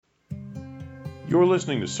You're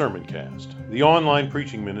listening to Sermoncast, the online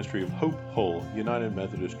preaching ministry of Hope Hull United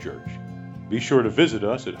Methodist Church. Be sure to visit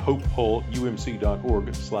us at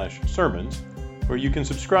hopehullumc.org/sermons, where you can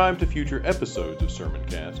subscribe to future episodes of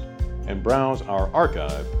Sermoncast and browse our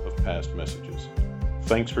archive of past messages.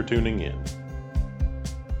 Thanks for tuning in.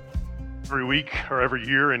 Every week or every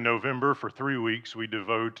year in November for 3 weeks, we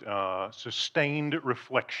devote sustained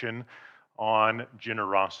reflection on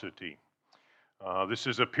generosity. This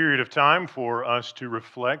is a period of time for us to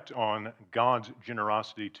reflect on God's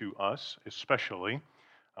generosity to us, especially,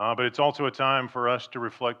 but it's also a time for us to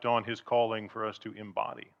reflect on His calling for us to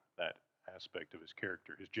embody that aspect of His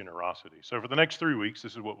character, His generosity. So for the next 3 weeks,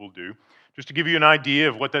 this is what we'll do. Just to give you an idea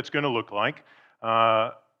of what that's going to look like,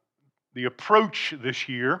 the approach this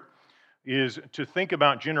year is to think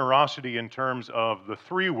about generosity in terms of the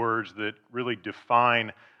 3 words that really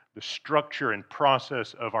define the structure and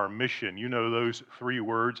process of our mission. You know those 3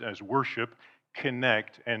 words as worship,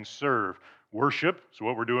 connect, and serve. Worship is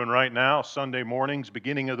what we're doing right now. Sunday mornings,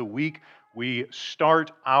 beginning of the week, we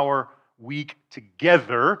start our week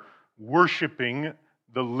together worshiping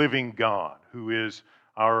the living God, who is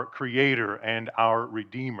our Creator and our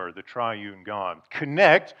Redeemer, the triune God.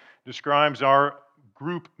 Connect describes our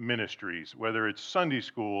group ministries, whether it's Sunday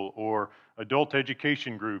school or adult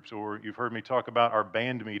education groups, or you've heard me talk about our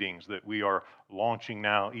band meetings that we are launching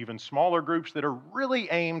now, even smaller groups that are really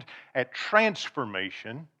aimed at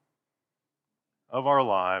transformation of our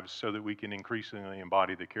lives so that we can increasingly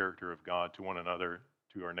embody the character of God to one another,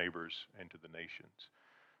 to our neighbors, and to the nations.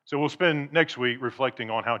 So we'll spend next week reflecting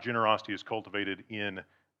on how generosity is cultivated in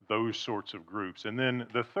those sorts of groups. And then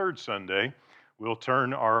the third Sunday, we'll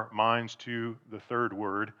turn our minds to the third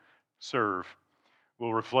word, serve.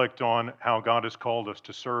 We'll reflect on how God has called us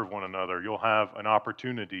to serve one another. You'll have an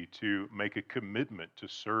opportunity to make a commitment to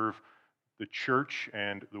serve the church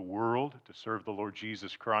and the world, to serve the Lord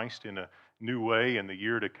Jesus Christ in a new way in the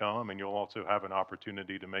year to come. And you'll also have an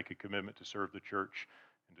opportunity to make a commitment to serve the church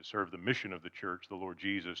and to serve the mission of the church, the Lord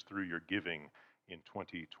Jesus, through your giving in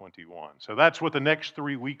 2021. So that's what the next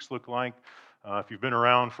 3 weeks look like. If you've been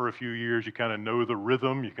around for a few years, you kind of know the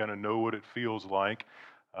rhythm, you kind of know what it feels like.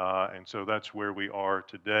 And so that's where we are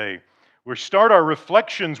today. We start our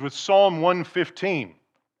reflections with Psalm 115.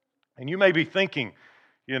 And you may be thinking,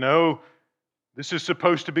 this is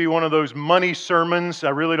supposed to be one of those money sermons.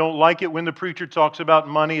 I really don't like it when the preacher talks about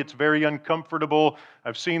money. It's very uncomfortable.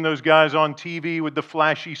 I've seen those guys on TV with the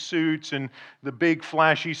flashy suits and the big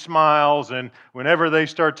flashy smiles. And whenever they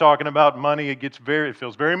start talking about money, it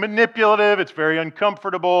feels very manipulative. It's very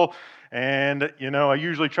uncomfortable. And, I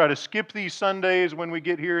usually try to skip these Sundays when we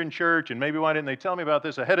get here in church. And maybe why didn't they tell me about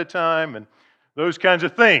this ahead of time? And those kinds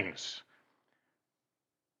of things.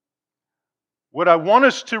 What I want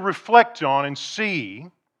us to reflect on and see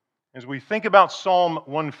as we think about Psalm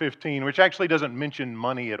 115, which actually doesn't mention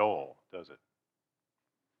money at all, does it?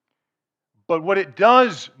 But what it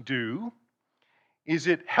does do is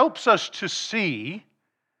it helps us to see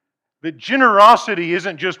that generosity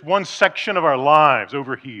isn't just one section of our lives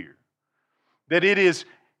over here, that it is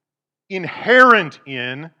inherent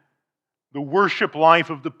in the worship life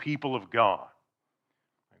of the people of God.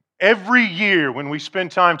 Every year when we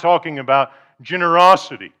spend time talking about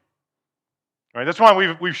generosity, right? That's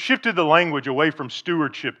why we've shifted the language away from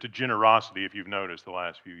stewardship to generosity, if you've noticed the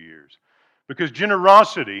last few years. Because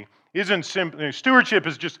generosity isn't simply, stewardship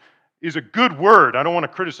is a good word. I don't want to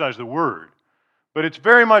criticize the word. But it's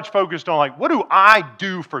very much focused on what do I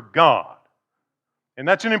do for God? And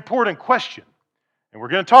that's an important question. And we're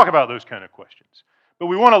going to talk about those kind of questions. But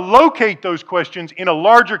we want to locate those questions in a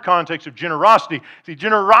larger context of generosity. See,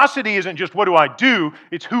 generosity isn't just what do I do,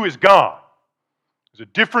 it's who is God. There's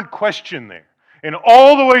a different question there. And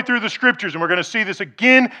all the way through the Scriptures, and we're going to see this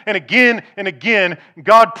again and again and again,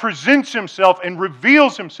 God presents Himself and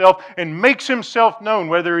reveals Himself and makes Himself known,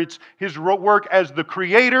 whether it's His work as the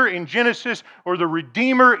Creator in Genesis or the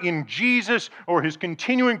Redeemer in Jesus or His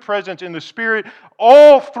continuing presence in the Spirit.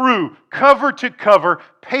 All through, cover to cover,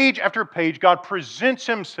 page after page, God presents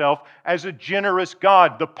Himself as a generous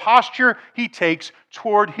God. The posture He takes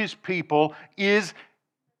toward His people is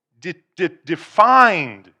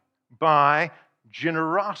defined by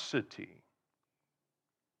generosity.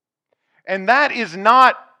 And that is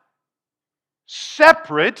not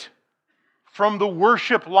separate from the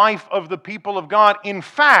worship life of the people of God. In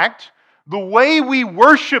fact, the way we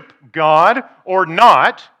worship God or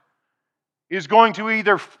not is going to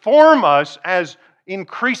either form us as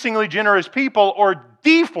increasingly generous people or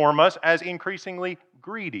deform us as increasingly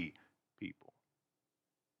greedy people.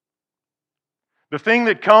 The thing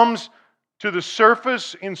that comes to the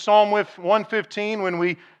surface in Psalm 115 when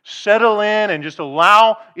we settle in and just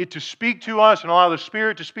allow it to speak to us and allow the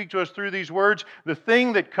Spirit to speak to us through these words, the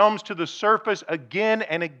thing that comes to the surface again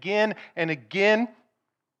and again and again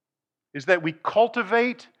is that we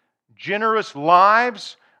cultivate generous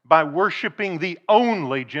lives by worshiping the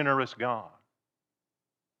only generous God.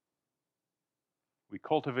 We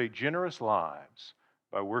cultivate generous lives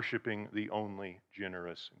by worshiping the only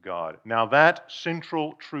generous God. Now that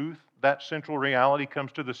central truth, that central reality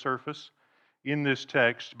comes to the surface in this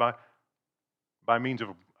text by means of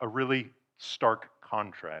a really stark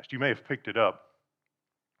contrast. You may have picked it up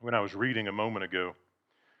when I was reading a moment ago.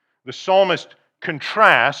 The psalmist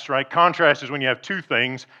contrasts, right? Contrast is when you have two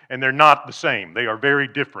things and they're not the same. They are very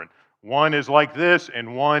different. One is like this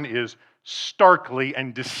and one is starkly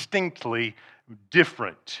and distinctly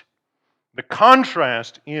different. The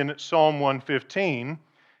contrast in Psalm 115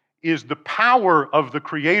 is the power of the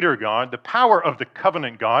Creator God, the power of the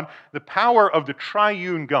covenant God, the power of the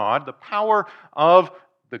triune God, the power of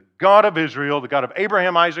the God of Israel, the God of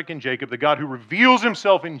Abraham, Isaac, and Jacob, the God who reveals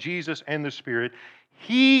himself in Jesus and the Spirit.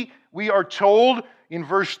 He, we are told in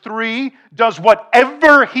verse 3, does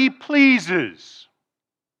whatever he pleases.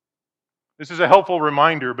 This is a helpful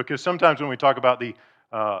reminder because sometimes when we talk about the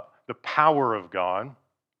power of God,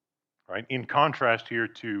 right, in contrast here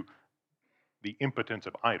to the impotence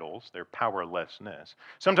of idols, their powerlessness.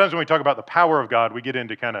 Sometimes when we talk about the power of God, we get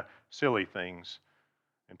into kind of silly things.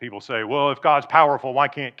 And people say, well, if God's powerful, why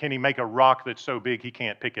can he make a rock that's so big he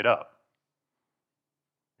can't pick it up?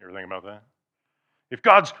 You ever think about that? If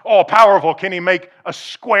God's all powerful, can he make a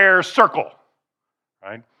square circle?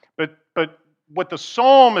 Right? But what the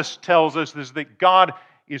psalmist tells us is that God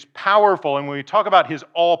is powerful. And when we talk about his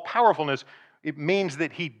all powerfulness, it means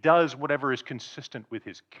that he does whatever is consistent with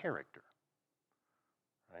his character.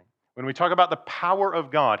 Right? When we talk about the power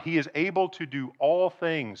of God, he is able to do all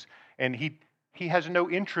things, and he has no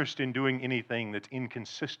interest in doing anything that's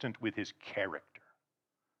inconsistent with his character.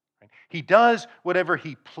 Right? He does whatever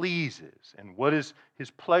he pleases. And what is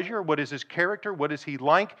his pleasure? What is his character? What is he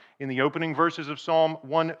like? In the opening verses of Psalm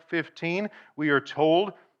 115, we are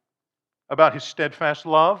told about his steadfast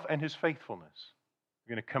love and his faithfulness.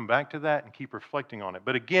 We're going to come back to that and keep reflecting on it.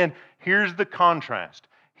 But again, here's the contrast.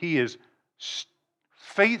 He is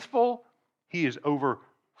faithful, he is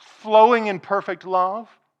overflowing in perfect love,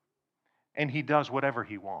 and he does whatever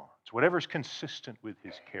he wants, whatever is consistent with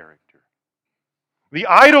his character. The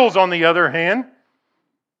idols, on the other hand,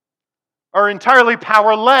 are entirely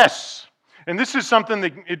powerless. And this is something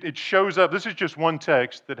that it shows up. This is just one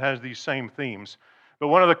text that has these same themes. But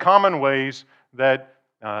one of the common ways that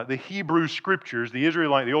the Hebrew scriptures,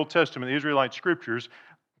 the Old Testament, the Israelite scriptures,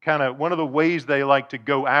 one of the ways they like to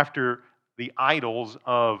go after the idols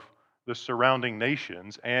of the surrounding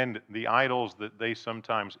nations and the idols that they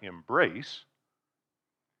sometimes embrace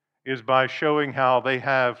is by showing how they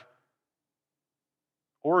have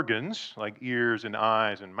organs like ears and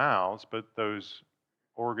eyes and mouths, but those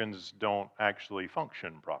organs don't actually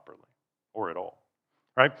function properly or at all.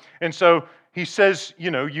 Right? And so he says, you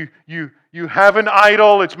have an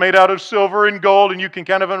idol, it's made out of silver and gold, and you can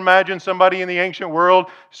kind of imagine somebody in the ancient world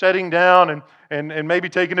sitting down and maybe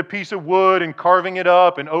taking a piece of wood and carving it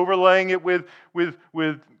up and overlaying it with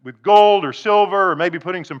gold or silver, or maybe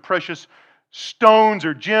putting some precious stones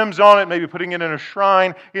or gems on it, maybe putting it in a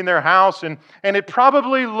shrine in their house, and it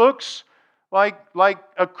probably looks like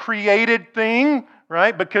a created thing,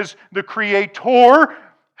 right? Because the Creator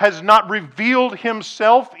has not revealed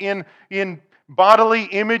himself in bodily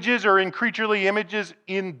images or in creaturely images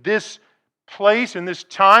in this place, in this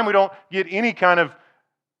time. We don't get any kind of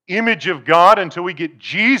image of God until we get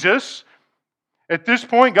Jesus. At this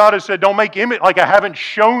point, God has said, don't make image, like I haven't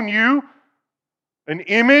shown you an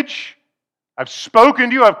image. I've spoken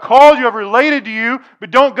to you, I've called you, I've related to you, but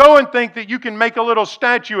don't go and think that you can make a little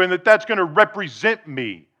statue and that's going to represent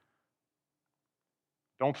me.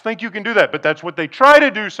 Don't think you can do that, but that's what they try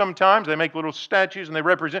to do sometimes. They make little statues and they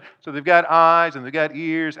represent, so they've got eyes and they've got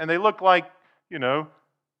ears, and they look like, a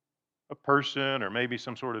person or maybe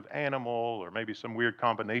some sort of animal or maybe some weird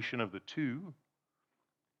combination of the two.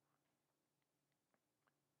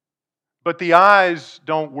 But the eyes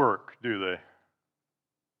don't work, do they?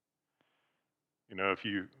 If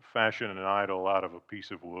you fashion an idol out of a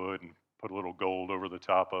piece of wood and put a little gold over the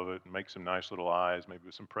top of it and make some nice little eyes, maybe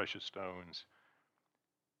with some precious stones,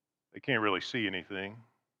 they can't really see anything.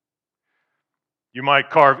 You might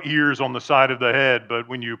carve ears on the side of the head, but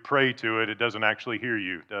when you pray to it, it doesn't actually hear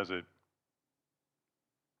you, does it?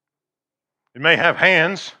 It may have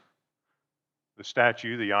hands, the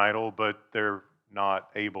statue, the idol, but they're not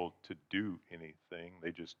able to do anything.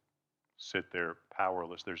 They just sit there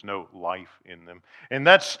powerless. There's no life in them. And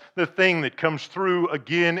that's the thing that comes through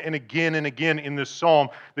again and again and again in this psalm.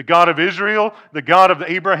 The God of Israel, the God of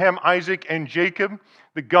Abraham, Isaac, and Jacob,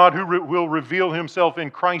 the God who will reveal himself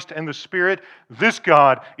in Christ and the Spirit, this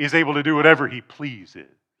God is able to do whatever he pleases.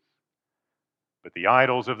 But the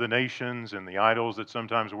idols of the nations and the idols that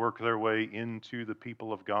sometimes work their way into the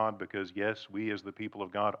people of God, because yes, we as the people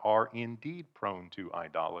of God are indeed prone to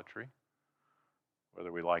idolatry,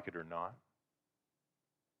 whether we like it or not,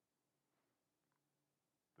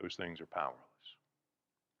 those things are powerless.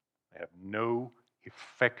 They have no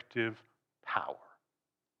effective power.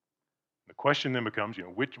 The question then becomes,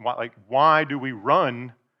 why do we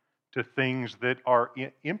run to things that are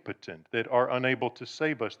impotent, that are unable to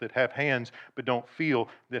save us, that have hands but don't feel,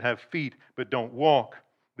 that have feet but don't walk,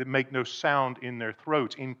 that make no sound in their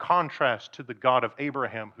throats, in contrast to the God of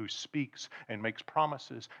Abraham who speaks and makes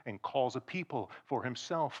promises and calls a people for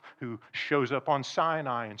himself, who shows up on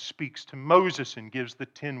Sinai and speaks to Moses and gives the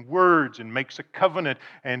 10 words and makes a covenant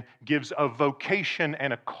and gives a vocation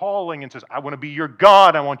and a calling and says, I want to be your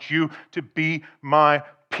God. I want you to be my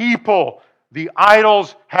people. The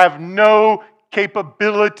idols have no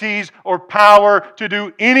capabilities or power to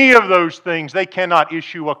do any of those things. They cannot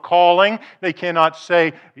issue a calling. They cannot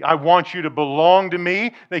say, I want you to belong to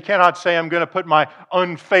me. They cannot say, I'm going to put my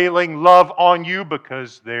unfailing love on you,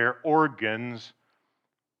 because their organs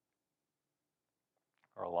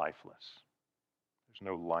are lifeless. There's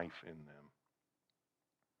no life in them.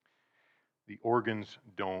 The organs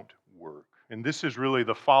don't work. And this is really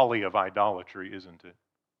the folly of idolatry, isn't it?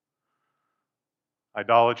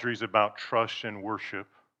 Idolatry is about trust and worship,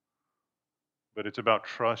 but it's about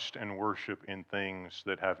trust and worship in things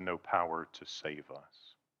that have no power to save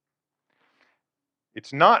us.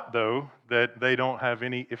 It's not, though, that they don't have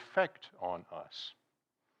any effect on us.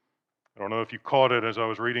 I don't know if you caught it as I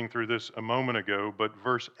was reading through this a moment ago, but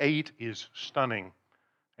verse 8 is stunning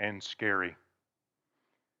and scary.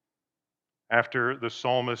 After the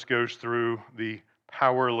psalmist goes through the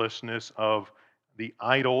powerlessness of the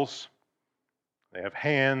idols, they have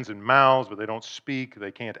hands and mouths, but they don't speak.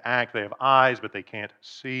 They can't act. They have eyes, but they can't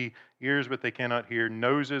see. Ears, but they cannot hear.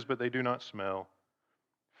 Noses, but they do not smell.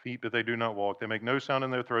 Feet, but they do not walk. They make no sound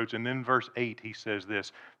in their throats. And then verse 8, he says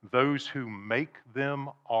this, those who make them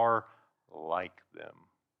are like them.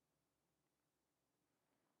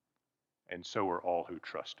 And so are all who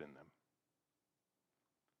trust in them.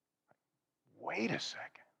 Wait a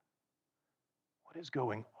second. What is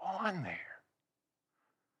going on there?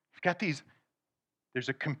 You've got these... There's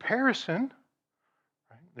a comparison.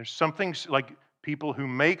 Right? There's something like people who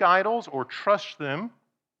make idols or trust them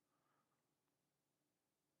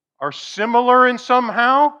are similar in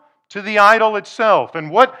somehow to the idol itself. And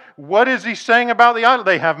what is he saying about the idol?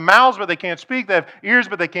 They have mouths, but they can't speak. They have ears,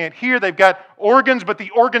 but they can't hear. They've got organs, but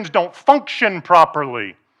the organs don't function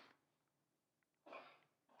properly.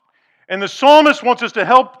 And the psalmist wants us to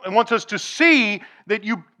help and wants us to see that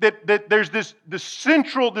there's this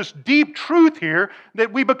central, this deep truth here,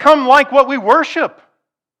 that we become like what we worship.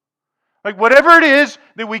 Like whatever it is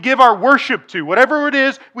that we give our worship to, whatever it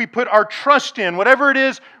is we put our trust in, whatever it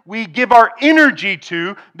is we give our energy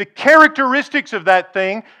to, the characteristics of that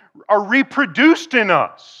thing are reproduced in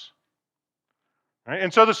us. Right?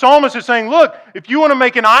 And so the psalmist is saying, look, if you want to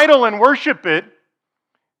make an idol and worship it,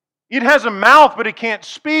 it has a mouth, but it can't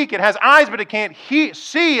speak. It has eyes, but it can't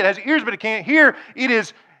see. It has ears, but it can't hear.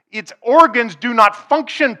 Its organs do not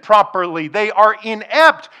function properly. They are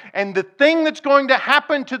inept. And the thing that's going to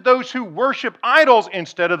happen to those who worship idols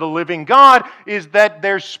instead of the living God is that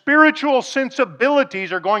their spiritual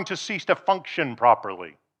sensibilities are going to cease to function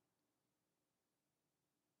properly.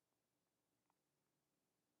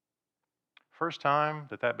 First time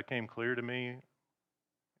that became clear to me,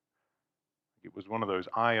 it was one of those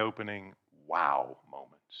eye-opening wow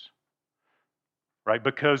moments, right?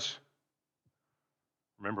 Because,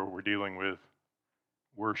 remember, we're dealing with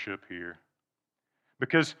worship here.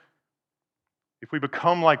 Because if we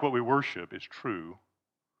become like what we worship is true,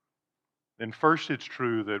 then first it's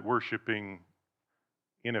true that worshiping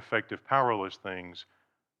ineffective, powerless things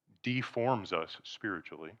deforms us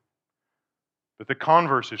spiritually. But the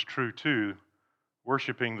converse is true too.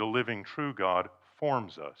 Worshiping the living, true God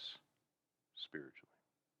forms us spiritually.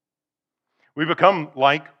 We become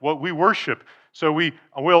like what we worship. So we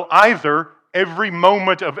will either every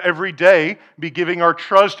moment of every day be giving our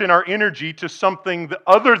trust and our energy to something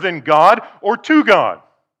other than God or to God.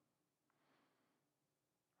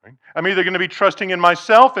 Right? I'm either going to be trusting in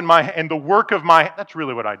myself and the work of my... That's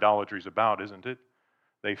really what idolatry is about, isn't it?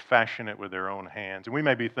 They fashion it with their own hands. And we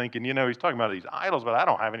may be thinking, he's talking about these idols, but I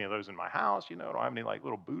don't have any of those in my house. I don't have any like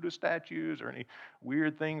little Buddha statues or any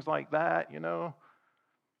weird things like that.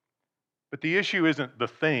 But the issue isn't the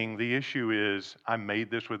thing. The issue is I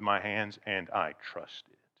made this with my hands and I trust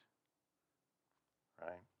it.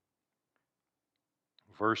 Right?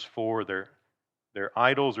 Verse 4, their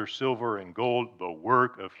idols are silver and gold, the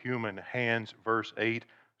work of human hands. Verse 8,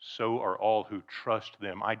 so are all who trust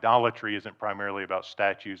them. Idolatry isn't primarily about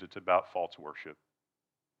statues, it's about false worship.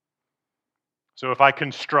 So if I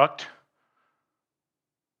construct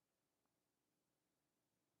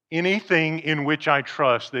anything in which I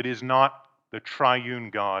trust that is not the triune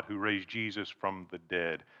God who raised Jesus from the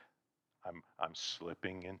dead, I'm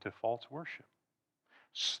slipping into false worship,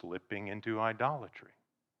 slipping into idolatry.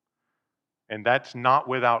 And that's not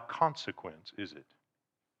without consequence, is it?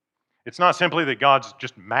 It's not simply that God's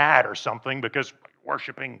just mad or something because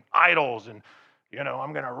worshiping idols and,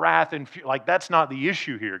 I'm going to wrath and like that's not the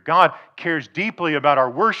issue here. God cares deeply about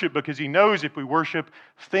our worship because He knows if we worship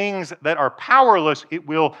things that are powerless, it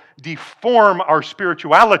will deform our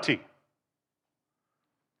spirituality.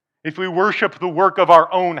 If we worship the work of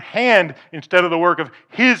our own hand instead of the work of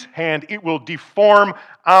His hand, it will deform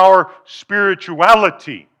our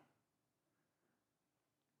spirituality.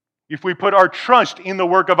 If we put our trust in the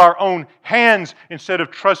work of our own hands instead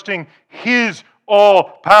of trusting His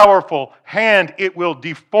all-powerful hand, it will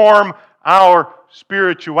deform our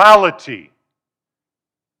spirituality.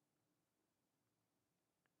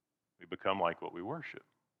 We become like what we worship,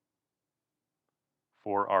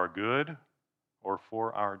 for our good or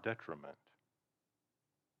for our detriment.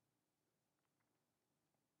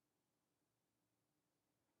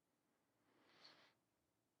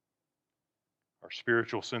 Our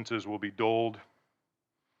spiritual senses will be dulled.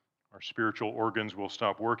 Our spiritual organs will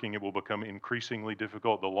stop working. It will become increasingly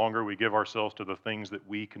difficult. The longer we give ourselves to the things that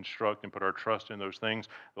we construct and put our trust in those things,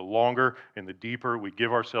 the longer and the deeper we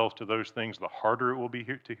give ourselves to those things, the harder it will be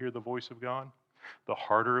to hear the voice of God. The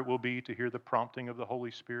harder it will be to hear the prompting of the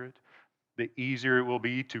Holy Spirit. The easier it will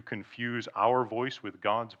be to confuse our voice with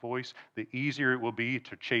God's voice. The easier it will be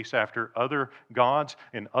to chase after other gods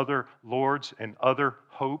and other lords and other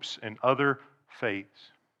hopes and other faiths.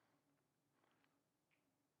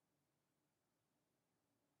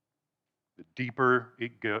 The deeper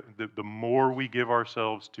it goes, the more we give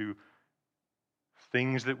ourselves to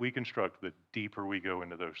things that we construct, the deeper we go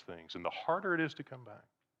into those things, and the harder it is to come back.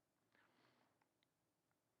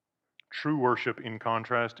 True worship, in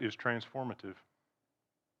contrast, is transformative.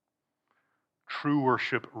 True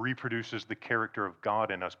worship reproduces the character of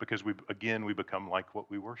God in us because we become like what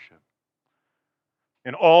we worship.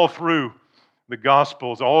 And all through the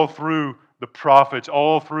Gospels, all through the prophets,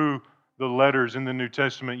 all through the letters in the New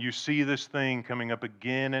Testament, you see this thing coming up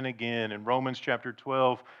again and again. In Romans chapter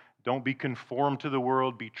 12, don't be conformed to the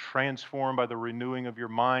world, be transformed by the renewing of your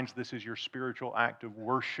minds. This is your spiritual act of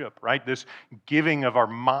worship, right? This giving of our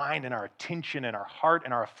mind and our attention and our heart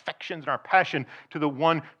and our affections and our passion to the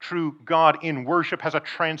one true God in worship has a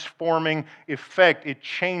transforming effect. It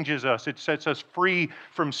changes us. It sets us free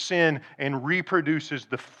from sin and reproduces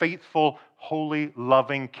the faithful, holy,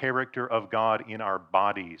 loving character of God in our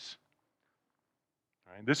bodies.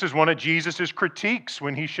 This is one of Jesus' critiques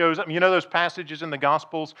when He shows up. You know those passages in the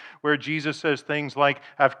Gospels where Jesus says things like,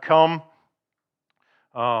 I've come,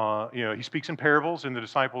 He speaks in parables and the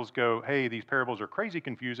disciples go, hey, these parables are crazy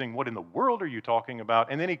confusing. What in the world are you talking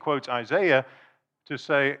about? And then He quotes Isaiah to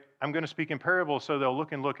say, I'm going to speak in parables so they'll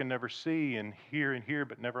look and never see and hear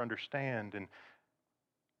but never understand. And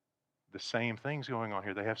the same thing's going on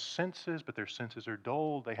here. They have senses, but their senses are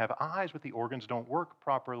dulled. They have eyes, but the organs don't work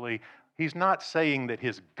properly. He's not saying that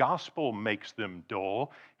His gospel makes them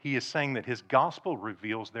dull. He is saying that His gospel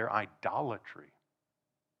reveals their idolatry.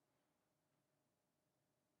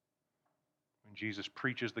 When Jesus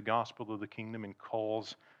preaches the gospel of the kingdom and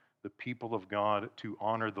calls the people of God to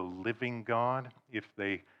honor the living God, if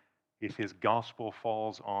His gospel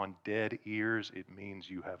falls on dead ears, it means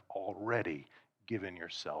you have already given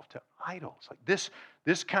yourself to idols. Like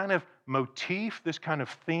this kind of motif, this kind of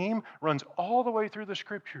theme runs all the way through the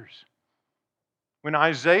Scriptures. When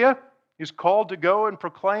Isaiah is called to go and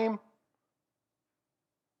proclaim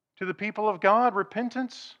to the people of God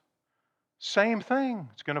repentance, same thing.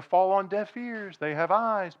 It's going to fall on deaf ears. They have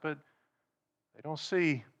eyes, but they don't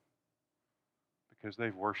see because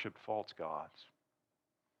they've worshiped false gods.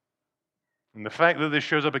 And the fact that this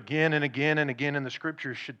shows up again and again and again in the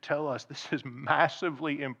Scriptures should tell us this is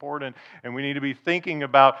massively important, and we need to be thinking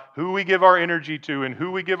about who we give our energy to and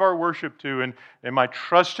who we give our worship to. And am I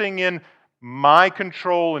trusting in my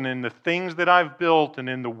control and in the things that I've built and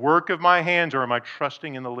in the work of my hands, or am I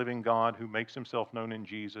trusting in the living God who makes himself known in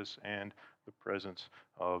Jesus and the presence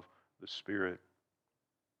of the Spirit?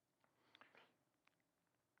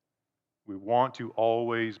 We want to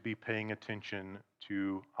always be paying attention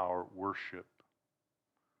to our worship,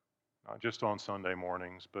 not just on Sunday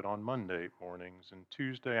mornings, but on Monday mornings and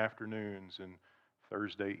Tuesday afternoons and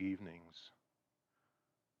Thursday evenings.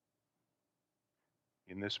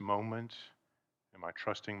 In this moment, am I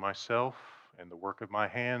trusting myself and the work of my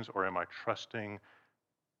hands, or am I trusting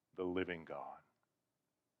the living God?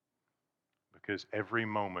 Because every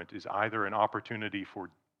moment is either an opportunity for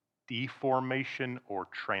deformation or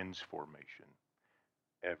transformation.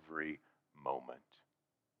 Every moment.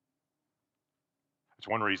 It's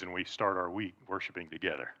one reason we start our week worshiping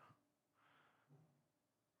together.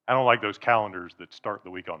 I don't like those calendars that start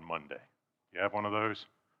the week on Monday. You have one of those?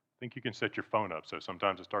 I think you can set your phone up so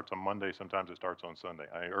sometimes it starts on Monday, sometimes it starts on Sunday.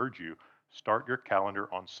 I urge you, start your calendar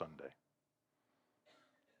on Sunday.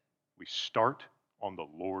 We start on the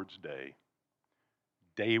Lord's Day.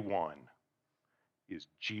 Day one is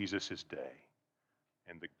Jesus' day.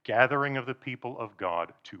 And the gathering of the people of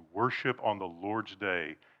God to worship on the Lord's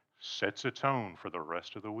Day sets a tone for the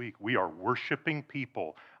rest of the week. We are worshiping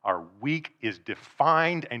people. Our week is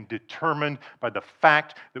defined and determined by the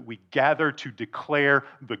fact that we gather to declare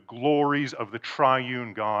the glories of the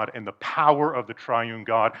triune God and the power of the triune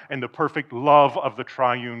God and the perfect love of the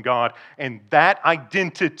triune God. And that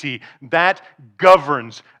identity, that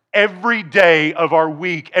governs every day of our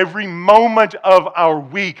week, every moment of our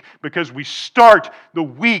week, because we start the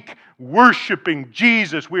week worshiping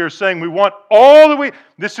Jesus. We are saying we want all the way.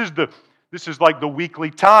 This is like the weekly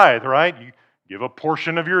tithe, right? You give a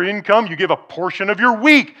portion of your income, you give a portion of your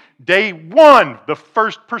week. Day one, the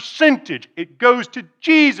first percentage, it goes to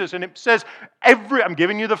Jesus, and it says I'm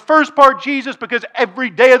giving you the first part, Jesus, because every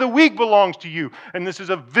day of the week belongs to you. And this is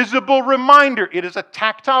a visible reminder. It is a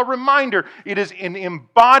tactile reminder. It is an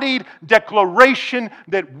embodied declaration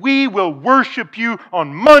that we will worship you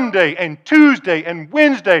on Monday and Tuesday and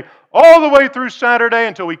Wednesday, all the way through Saturday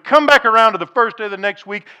until we come back around to the first day of the next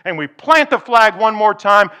week and we plant the flag one more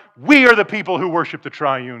time. We are the people who worship the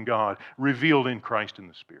triune God, revealed in Christ in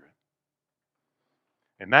the Spirit.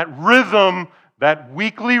 And that rhythm, that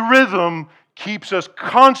weekly rhythm, keeps us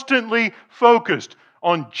constantly focused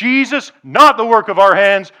on Jesus, not the work of our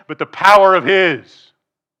hands, but the power of His.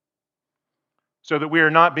 So that we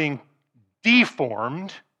are not being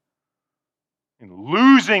deformed and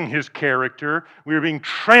losing His character. We are being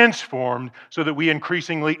transformed so that we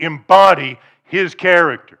increasingly embody His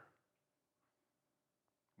character.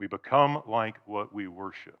 We become like what we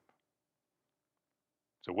worship.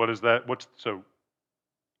 So what is that?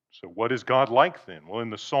 So what is God like then? Well, in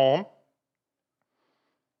the Psalm,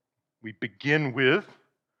 we begin with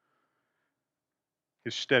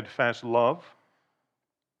His steadfast love.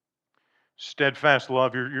 Steadfast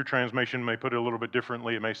love, your translation may put it a little bit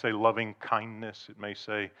differently. It may say loving kindness. It may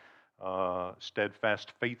say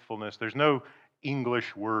steadfast faithfulness. There's no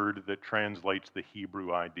English word that translates the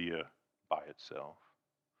Hebrew idea by itself.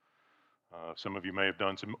 Some of you may have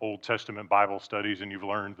done some Old Testament Bible studies and you've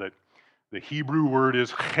learned that the Hebrew word is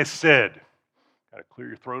chesed. Got to clear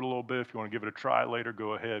your throat a little bit. If you want to give it a try later,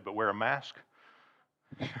 go ahead, but wear a mask.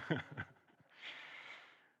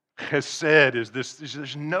 Chesed is this,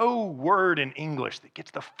 there's no word in English that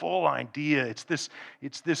gets the full idea. It's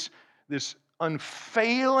this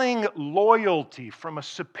unfailing loyalty from a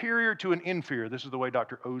superior to an inferior. This is the way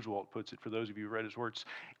Dr. Oswalt puts it, for those of you who read his works.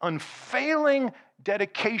 Unfailing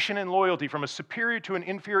dedication and loyalty from a superior to an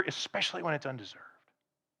inferior, especially when it's undeserved.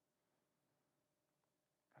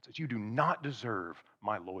 God says, you do not deserve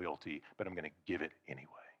my loyalty, but I'm going to give it anyway.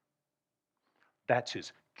 That's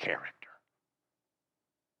His character.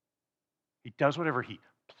 He does whatever He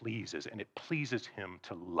pleases, and it pleases Him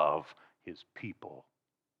to love His people,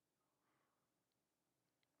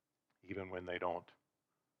 even when they don't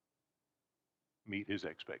meet His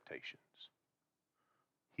expectations.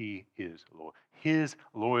 He is loyal. His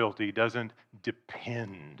loyalty doesn't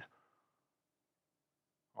depend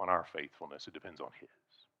on our faithfulness. It depends on His.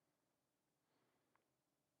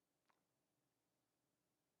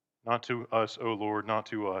 Not to us, O Lord, not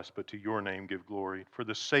to us, but to your name give glory. For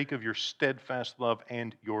the sake of your steadfast love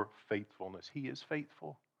and your faithfulness. He is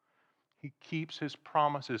faithful. He keeps His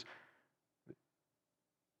promises.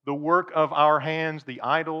 The work of our hands, the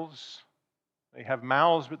idols, they have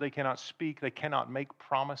mouths, but they cannot speak. They cannot make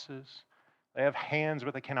promises. They have hands,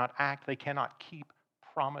 but they cannot act. They cannot keep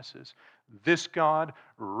promises. This God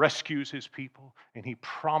rescues his people, and he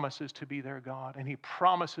promises to be their God, and he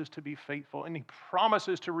promises to be faithful, and he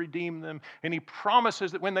promises to redeem them, and he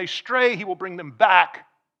promises that when they stray, he will bring them back.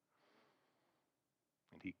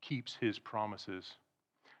 And he keeps his promises.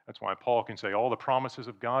 That's why Paul can say all the promises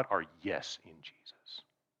of God are yes in Jesus.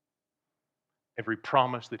 Every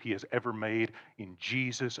promise that he has ever made in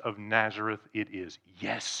Jesus of Nazareth, it is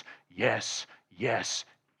yes, yes, yes,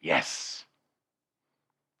 yes.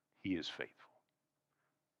 He is faithful.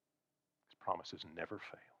 His promises never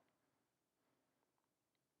fail.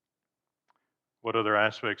 What other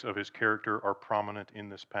aspects of his character are prominent in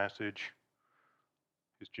this passage?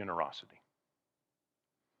 His generosity.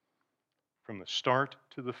 From the start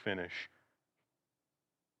to the finish,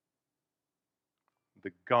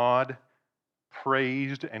 the God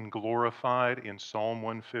praised and glorified in Psalm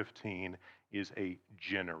 115 is a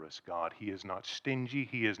generous God. He is not stingy.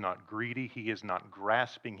 He is not greedy. He is not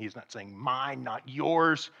grasping. He's not saying, mine, not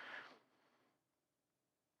yours.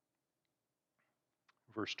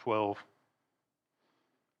 Verse 12,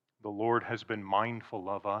 the Lord has been mindful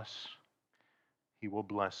of us. He will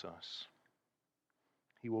bless us.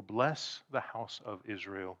 He will bless the house of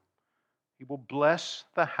Israel. He will bless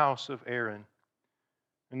the house of Aaron.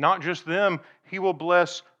 And not just them, he will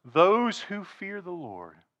bless those who fear the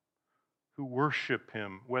Lord, who worship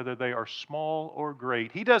him, whether they are small or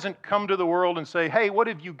great. He doesn't come to the world and say, hey, what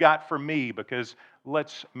have you got for me? Because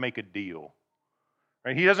let's make a deal.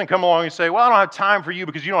 Right? He doesn't come along and say, well, I don't have time for you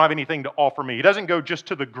because you don't have anything to offer me. He doesn't go just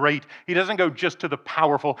to the great. He doesn't go just to the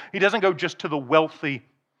powerful. He doesn't go just to the wealthy.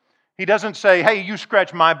 He doesn't say, hey, you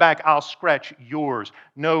scratch my back, I'll scratch yours.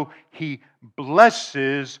 No, he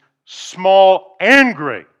blesses small and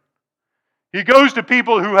great. He goes to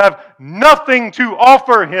people who have nothing to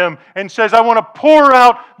offer him and says, I want to pour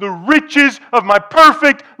out the riches of my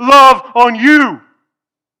perfect love on you.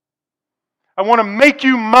 I want to make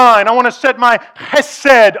you mine. I want to set my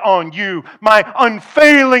chesed on you. My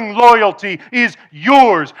unfailing loyalty is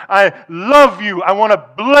yours. I love you. I want to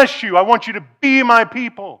bless you. I want you to be my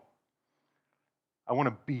people. I want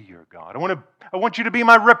to be your God. I want you to be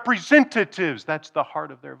my representatives. That's the heart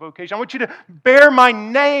of their vocation. I want you to bear my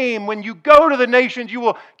name. When you go to the nations, you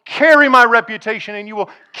will carry my reputation, and you will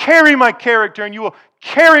carry my character, and you will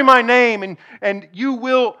carry my name, and you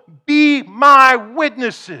will be my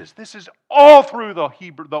witnesses. This is all through the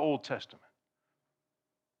Old Testament.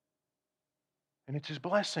 And it's his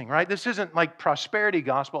blessing, right? This isn't like prosperity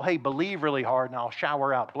gospel. Hey, believe really hard and I'll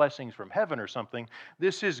shower out blessings from heaven or something.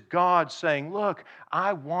 This is God saying, look,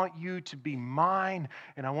 I want you to be mine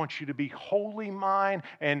and I want you to be wholly mine.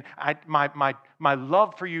 And my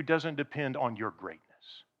love for you doesn't depend on your greatness.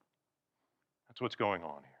 That's what's going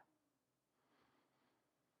on here.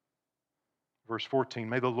 Verse 14,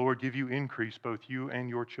 may the Lord give you increase, both you and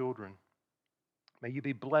your children. May you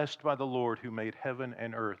be blessed by the Lord who made heaven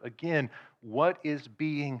and earth. Again, what is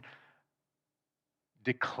being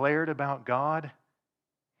declared about God?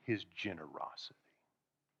 His generosity.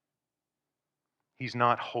 He's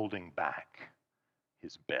not holding back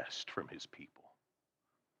his best from his people.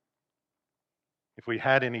 If we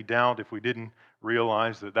had any doubt, if we didn't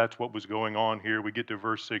realize that that's what was going on here, we get to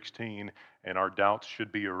verse 16 and our doubts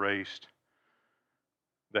should be erased.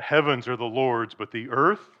 The heavens are the Lord's, but the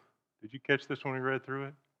earth, did you catch this when we read through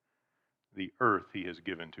it? The earth he has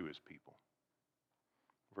given to his people.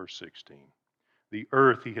 Verse 16. The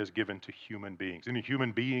earth he has given to human beings. Any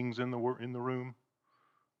human beings in the room?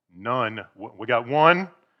 None. We got one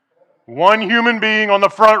human being on the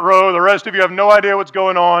front row. The rest of you have no idea what's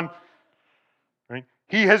going on. Right?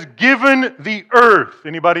 He has given the earth.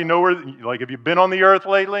 Anybody know where, like, have you been on the earth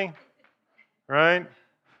lately? Right?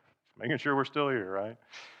 Making sure we're still here, right?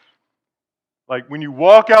 Like when you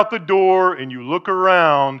walk out the door and you look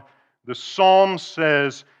around, the psalm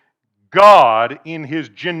says, God in his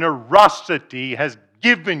generosity has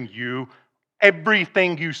given you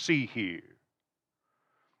everything you see here.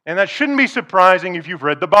 And that shouldn't be surprising if you've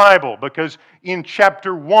read the Bible, because in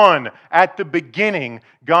chapter 1, at the beginning,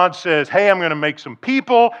 God says, hey, I'm going to make some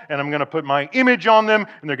people, and I'm going to put my image on them,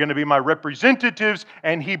 and they're going to be my representatives,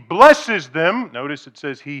 and he blesses them. Notice it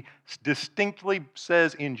says, he distinctly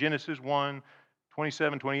says in Genesis 1,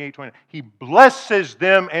 27, 28, 29, he blesses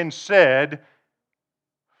them and said,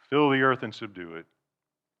 fill the earth and subdue it.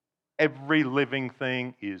 Every living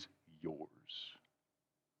thing is yours.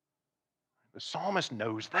 The psalmist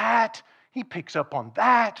knows that. He picks up on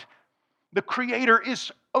that. The Creator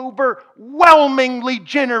is overwhelmingly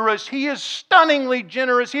generous. He is stunningly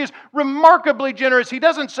generous. He is remarkably generous. He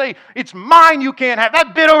doesn't say, it's mine, you can't have.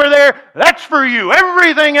 That bit over there, that's for you.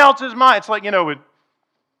 Everything else is mine. It's like,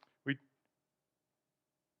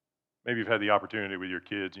 Maybe you've had the opportunity with your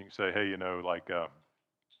kids, and you can say, hey,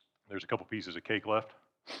 there's a couple pieces of cake left,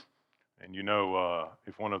 and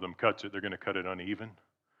if one of them cuts it, they're going to cut it uneven.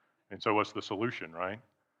 And so what's the solution, right?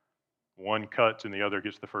 One cuts and the other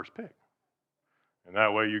gets the first pick. And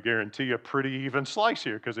that way you guarantee a pretty even slice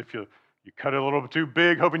here, because if you cut it a little bit too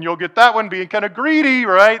big, hoping you'll get that one, being kind of greedy,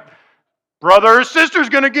 right? Brother or sister's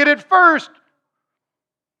going to get it first.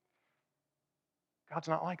 God's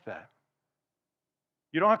not like that.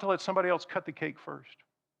 You don't have to let somebody else cut the cake first.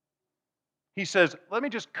 He says, let me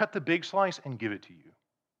just cut the big slice and give it to you.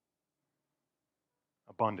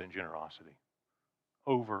 Abundant generosity.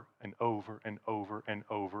 Over and over and over and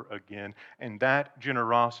over again. And that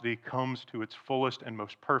generosity comes to its fullest and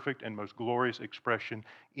most perfect and most glorious expression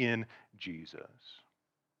in Jesus.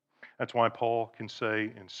 That's why Paul can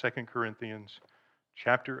say in 2 Corinthians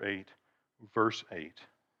chapter 8, verse 8,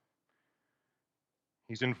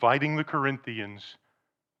 he's inviting the Corinthians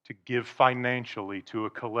to give financially to a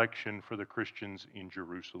collection for the Christians in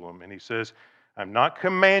Jerusalem. And he says, I'm not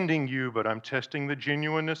commanding you, but I'm testing the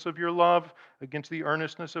genuineness of your love against the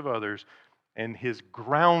earnestness of others. And his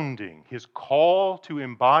grounding, his call to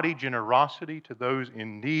embody generosity to those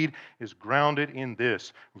in need is grounded in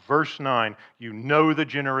this. Verse 9, you know the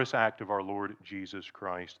generous act of our Lord Jesus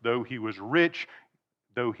Christ. Though he was rich,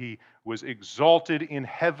 though he was exalted in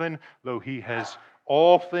heaven, though he has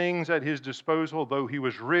all things at his disposal, though he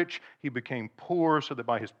was rich, he became poor so that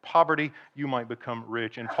by his poverty you might become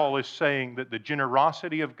rich. And Paul is saying that the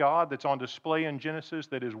generosity of God that's on display in Genesis,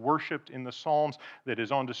 that is worshiped in the Psalms, that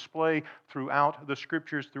is on display throughout the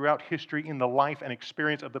Scriptures, throughout history, in the life and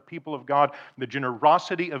experience of the people of God, the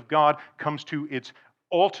generosity of God comes to its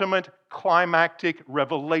ultimate climactic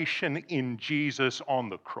revelation in Jesus on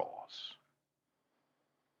the cross.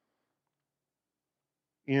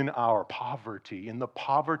 In our poverty, in the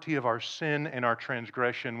poverty of our sin and our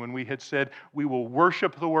transgression, when we had said, we will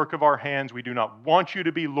worship the work of our hands, we do not want you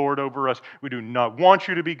to be Lord over us, we do not want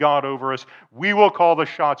you to be God over us, we will call the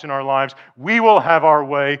shots in our lives, we will have our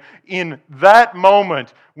way. In that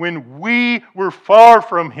moment, when we were far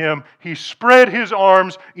from him, he spread his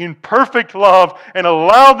arms in perfect love and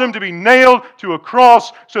allowed them to be nailed to a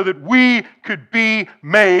cross so that we could be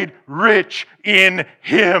made rich in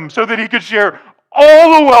him, so that he could share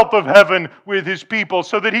all the wealth of heaven with his people,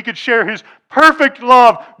 so that he could share his perfect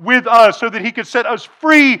love with us, so that he could set us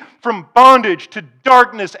free from bondage to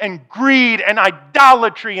darkness and greed and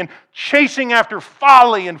idolatry and chasing after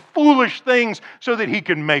folly and foolish things, so that he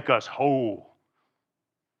can make us whole.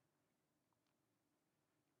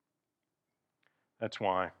 That's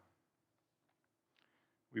why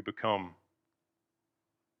we become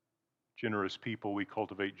generous people. We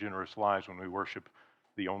cultivate generous lives when we worship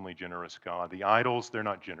the only generous God. The idols, they're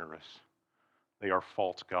not generous. They are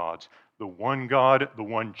false gods. The one God, the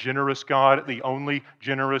one generous God, the only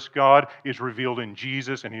generous God is revealed in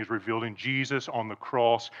Jesus, and he is revealed in Jesus on the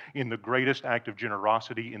cross in the greatest act of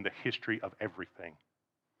generosity in the history of everything.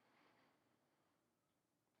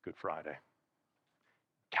 Good Friday.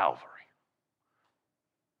 Calvary.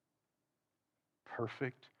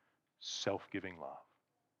 Perfect, self-giving love.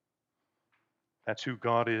 That's who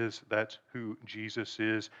God is. That's who Jesus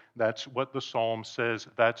is. That's what the Psalm says.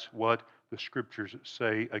 That's what the Scriptures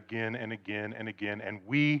say again and again and again. And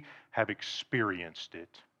we have experienced it.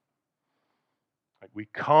 We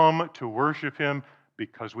come to worship him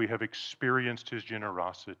because we have experienced his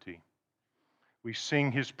generosity. We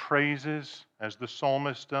sing his praises as the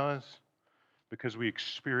psalmist does because we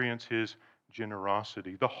experience his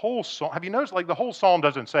generosity. The whole psalm, have you noticed, the whole psalm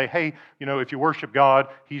doesn't say, hey, if you worship God,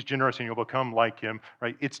 he's generous and you'll become like him,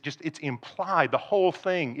 right? It's implied. The whole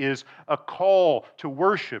thing is a call to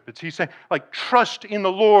worship. He's saying, trust in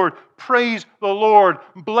the Lord, praise the Lord,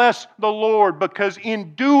 bless the Lord, because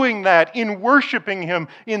in doing that, in worshiping him,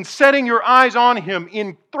 in setting your eyes on him,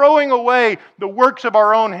 in throwing away the works of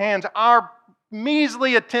our own hands, our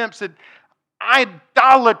measly attempts at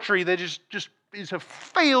idolatry that is a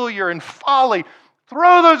failure and folly.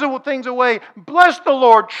 Throw those things away. Bless the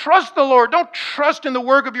Lord. Trust the Lord. Don't trust in the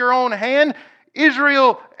work of your own hand.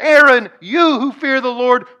 Israel, Aaron, you who fear the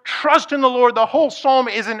Lord, trust in the Lord. The whole psalm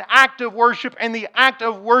is an act of worship, and the act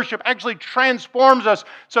of worship actually transforms us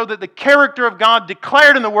so that the character of God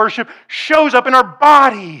declared in the worship shows up in our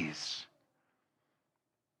bodies.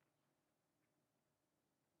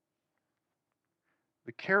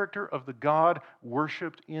 The character of the God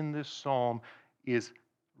worshipped in this psalm is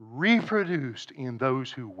reproduced in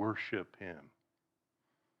those who worship him.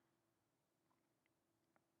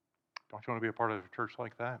 Don't you want to be a part of a church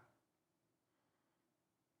like that?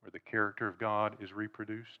 Where the character of God is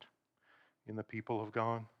reproduced in the people of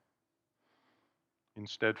God? in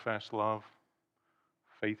steadfast love,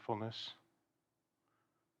 faithfulness,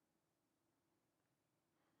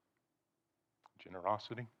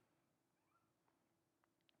 generosity.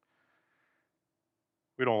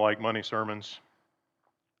 We don't like money sermons.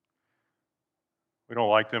 We don't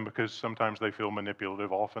like them because sometimes they feel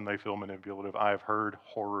manipulative. Often they feel manipulative. I've heard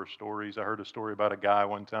horror stories. I heard a story about a guy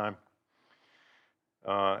one time.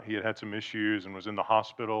 He had some issues and was in the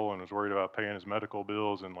hospital and was worried about paying his medical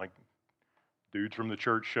bills. And like dudes from the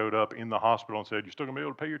church showed up in the hospital and said, "You're still gonna be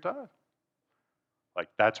able to pay your tithe." Like,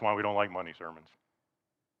 that's why we don't like money sermons.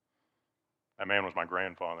 That man was my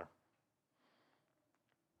grandfather.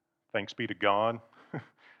 Thanks be to God,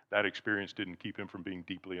 that experience didn't keep him from being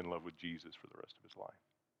deeply in love with Jesus for the rest of his life.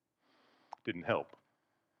 Didn't help.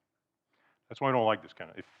 That's why I don't like this kind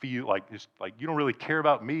of. It feel like it's like you don't really care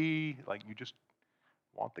about me. Like you just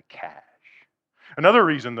want the cash. Another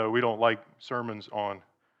reason, though, we don't like sermons on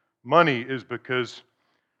money is because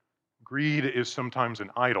greed is sometimes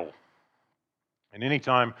an idol. And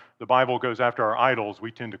anytime the Bible goes after our idols,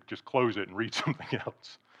 we tend to just close it and read something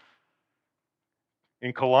else.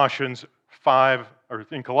 In Colossians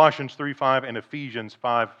 3:5 and Ephesians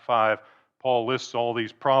 5:5, Paul lists all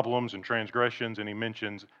these problems and transgressions, and he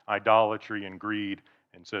mentions idolatry and greed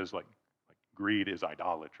and says like greed is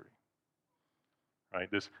idolatry. Right?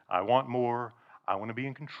 I want more, I want to be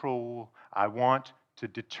in control, I want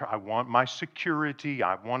my security,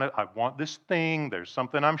 I want this thing, there's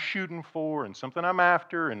something I'm shooting for and something I'm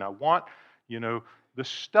after, and I want, the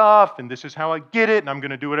stuff, and this is how I get it, and I'm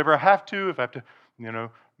going to do whatever I have to. If I have to,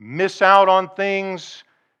 miss out on things,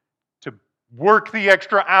 to work the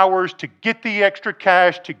extra hours, to get the extra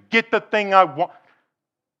cash, to get the thing I want.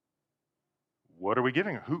 What are we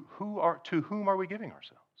giving? To whom are we giving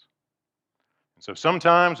ourselves? And so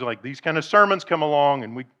sometimes, like these kind of sermons come along,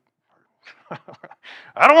 and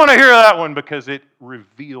I don't want to hear that one because it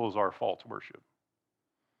reveals our false worship.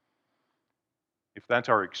 If that's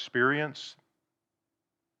our experience,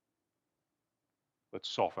 let's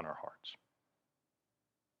soften our hearts.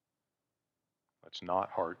 Let's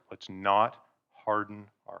not harden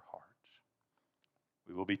our hearts.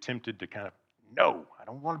 We will be tempted to kind of, no, I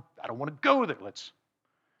don't want to go there. Let's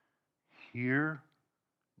hear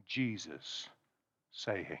Jesus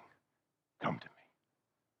saying, come to me.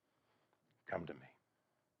 Come to me.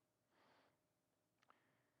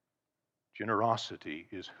 Generosity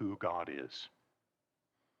is who God is.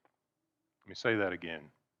 Let me say that again.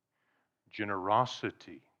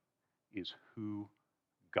 Generosity is who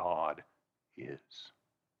God is.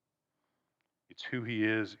 It's who He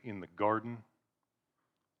is in the Garden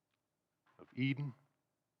of Eden,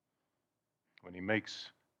 when He makes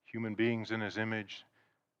human beings in His image,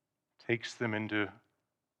 takes them into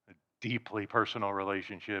a deeply personal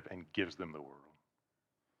relationship and gives them the world.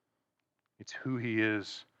 It's who He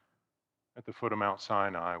is at the foot of Mount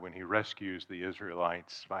Sinai when He rescues the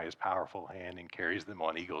Israelites by His powerful hand and carries them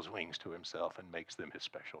on eagle's wings to Himself and makes them His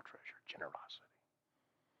special treasure, generosity.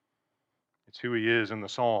 It's who He is in the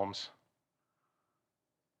Psalms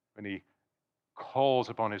when He calls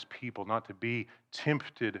upon His people not to be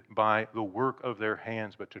tempted by the work of their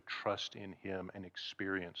hands, but to trust in Him and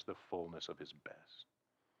experience the fullness of His best.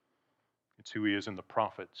 It's who He is in the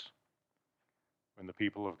prophets when the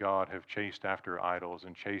people of God have chased after idols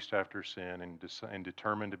and chased after sin and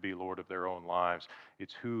determined to be Lord of their own lives.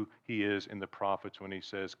 It's who He is in the prophets when He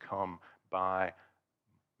says, come buy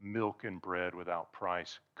milk and bread without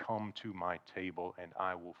price. Come to my table and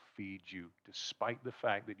I will feed you despite the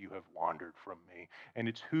fact that you have wandered from me. And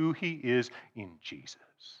it's who He is in Jesus.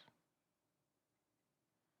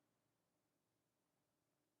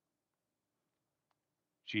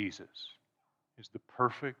 Jesus is the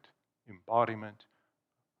perfect embodiment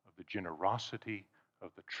of the generosity of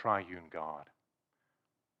the triune God.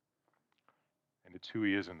 And it's who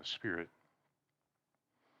He is in the Spirit,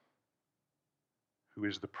 who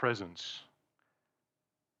is the presence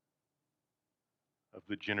of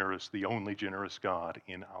the only generous God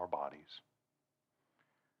in our bodies,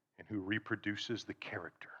 and who reproduces the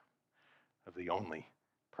character of the only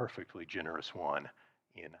perfectly generous one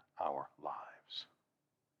in our lives.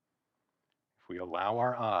 If we allow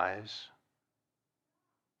our eyes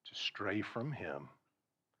to stray from Him,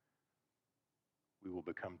 we will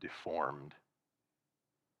become deformed,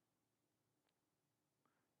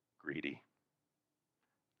 greedy,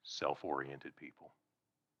 self-oriented people.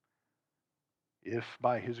 If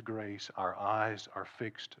by His grace our eyes are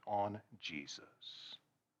fixed on Jesus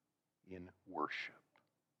in worship,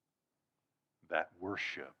 that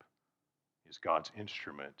worship is God's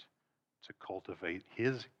instrument to cultivate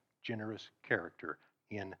His generous character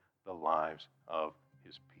in the lives of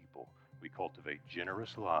His people. we cultivate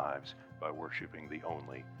generous lives by worshiping the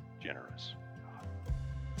only generous God.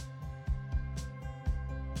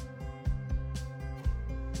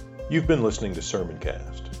 You've been listening to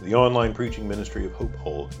Sermoncast, the online preaching ministry of Hope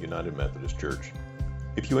Hull United Methodist Church.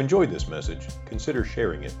 If you enjoyed this message, consider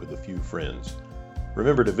sharing it with a few friends.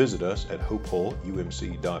 Remember to visit us at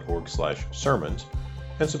hopehullumc.org/sermons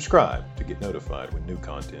and subscribe to get notified when new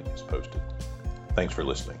content is posted. Thanks for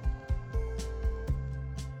listening.